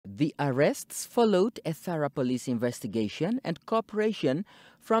The arrests followed a thorough police investigation and cooperation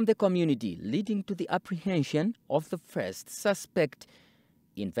from the community, leading to the apprehension of the first suspect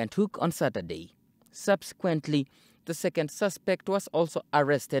in Windhoek on Saturday. Subsequently, the second suspect was also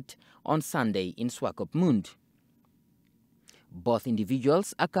arrested on Sunday in Swakopmund. Both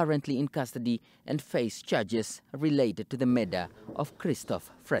individuals are currently in custody and face charges related to the murder of Christof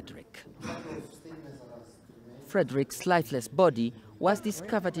Frederik. Frederik's lifeless body was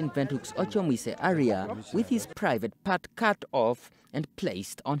discovered in Windhoek's Otjomuise area with his private part cut off and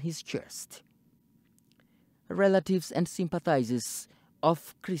placed on his chest. Relatives and sympathizers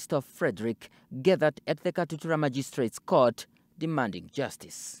of Christof Frederik gathered at the Katutura Magistrate's court demanding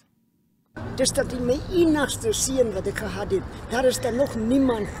justice. Dus dat my enigste seun wat ek gehad het, daar is daar nog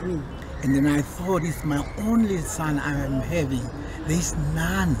niemand nie. And then I thought, it's my only son I am having. There's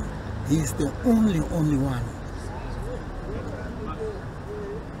none. He is the only one.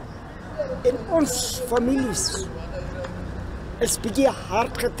 En ons families is bietjie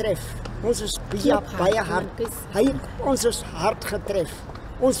hard getref. Ons is baie hard. Ons is hard getref.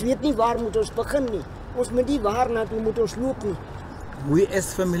 Ons weet nie waar moet ons begin nie. Ons weet nie waar na toe moet ons loop nie. We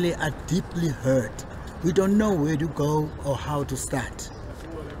as family are deeply hurt. We don't know where to go or how to start.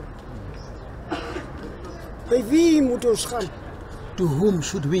 By wie moet ons gaan? To whom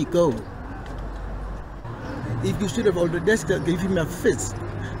should we go? If you should have already gave him a fist,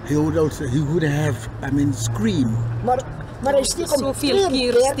 he would have, screamed. Maar hy steek om Soveel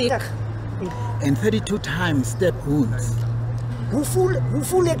keer steek. And 32 times step wounds. Hoe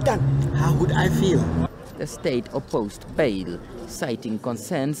voel ek dan? How would I feel? The state opposed bail, citing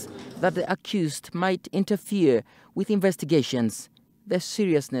concerns that the accused might interfere with investigations, the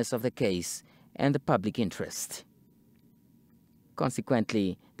seriousness of the case, and the public interest.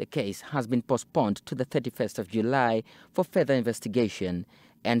 Consequently, the case has been postponed to the 31st of July for further investigation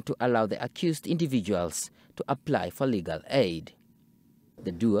and to allow the accused individuals to apply for legal aid.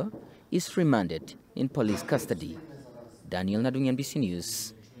 The duo is remanded in police custody. Daniel Nadung, NBC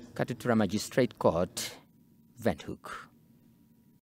News, Katutura Magistrate Court, Windhoek.